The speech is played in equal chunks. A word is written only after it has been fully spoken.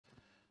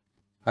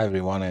Hi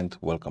everyone and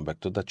welcome back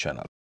to the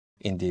channel.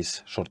 In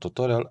this short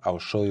tutorial I'll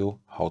show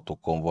you how to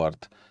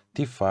convert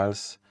TIFF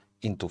files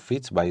into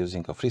feeds by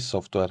using a free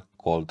software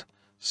called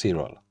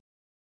Siril.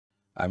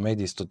 I made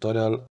this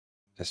tutorial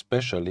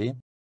especially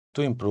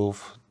to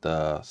improve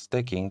the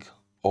stacking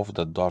of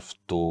the Dwarf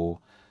II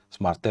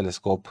Smart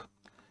Telescope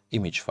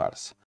image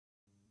files.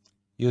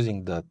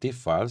 Using the TIFF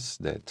files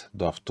that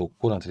Dwarf II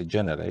currently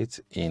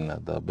generates in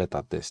the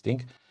beta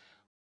testing,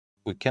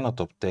 we cannot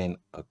obtain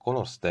a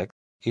color stack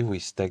if we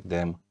stack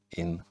them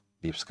in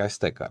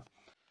DeepSkyStacker.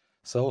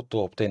 So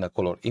to obtain a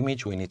color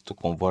image, we need to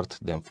convert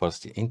them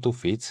first into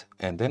feeds,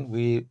 and then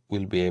we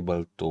will be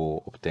able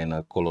to obtain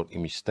a color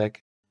image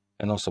stack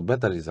and also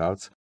better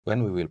results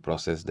when we will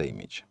process the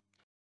image.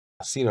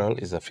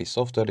 Siril is a free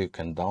software, you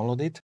can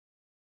download it.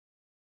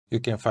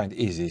 You can find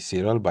easy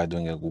Siril by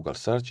doing a Google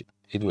search.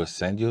 It will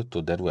send you to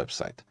their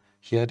website.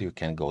 Here you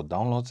can go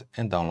downloads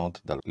and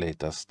download the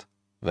latest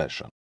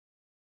version.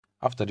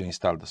 After you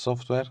install the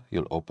software,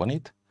 you'll open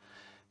it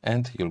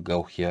and you'll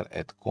go here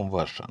at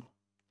conversion.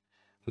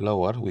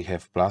 Lower we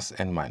have plus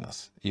and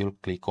minus. You'll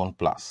click on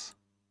plus.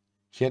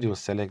 Here you'll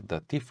select the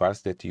TIFF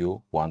files that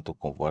you want to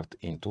convert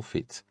into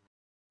feeds.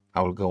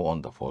 I will go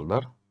on the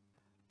folder.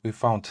 We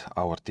found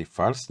our TIFF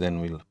files,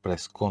 then we'll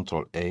press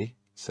Ctrl A,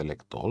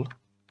 select all.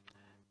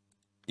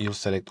 You'll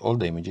select all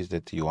the images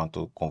that you want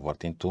to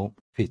convert into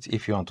feeds.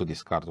 If you want to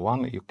discard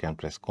one, you can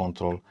press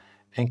Ctrl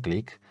and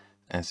click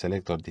and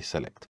select or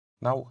deselect.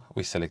 Now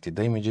we selected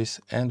the images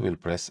and we'll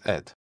press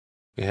add.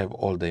 We have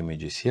all the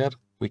images here.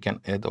 We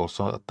can add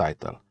also a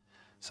title.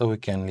 So we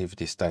can leave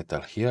this title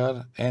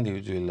here and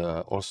it will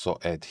also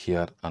add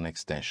here an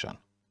extension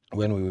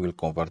when we will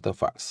convert the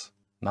files.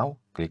 Now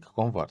click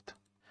convert.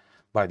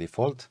 By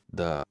default,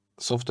 the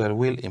software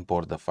will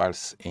import the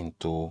files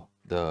into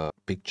the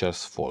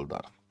pictures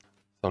folder.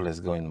 So let's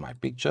go in my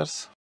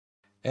pictures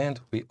and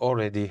we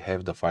already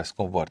have the files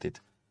converted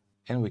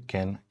and we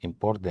can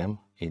import them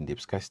in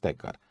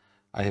DeepSkyStacker.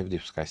 I have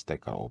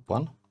DeepSkyStacker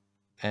open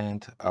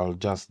and I'll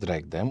just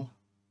drag them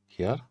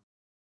here.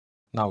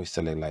 Now we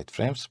select light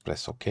frames,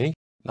 press OK.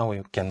 Now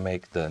we can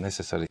make the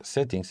necessary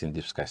settings in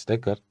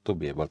DeepSkyStacker to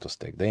be able to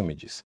stack the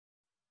images.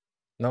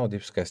 Now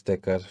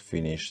DeepSkyStacker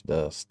finished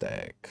the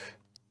stack.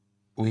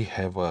 We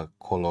have a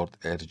colored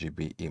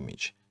RGB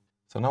image.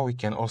 So now we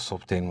can also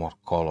obtain more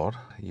color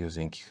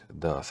using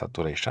the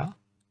saturation.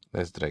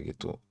 Let's drag it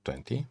to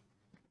 20.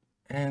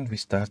 And we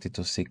started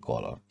to see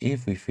color.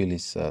 If we feel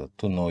it's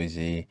too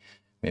noisy,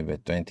 maybe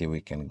at 20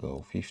 we can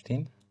go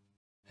 15.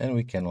 And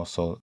we can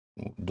also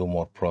do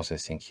more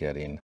processing here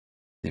in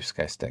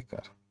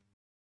DeepSkyStacker.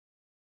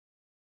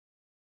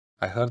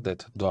 I heard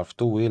that Dwarf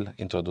II will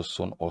introduce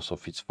soon also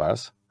feeds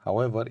files.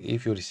 However,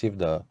 if you receive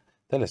the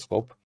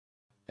telescope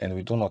and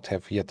we do not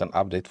have yet an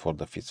update for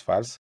the feeds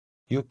files,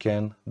 you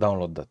can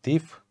download the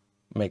TIFF,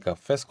 make a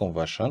fast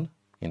conversion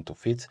into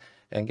feeds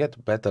and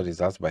get better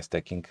results by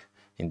stacking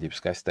in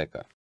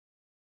DeepSkyStacker.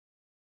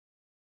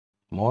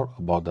 More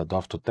about the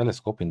Dwarf II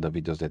telescope in the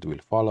videos that will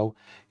follow.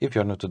 If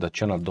you're new to the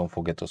channel, don't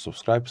forget to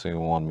subscribe so you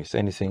won't miss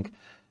anything,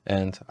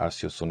 and I'll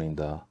see you soon in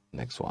the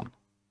next one.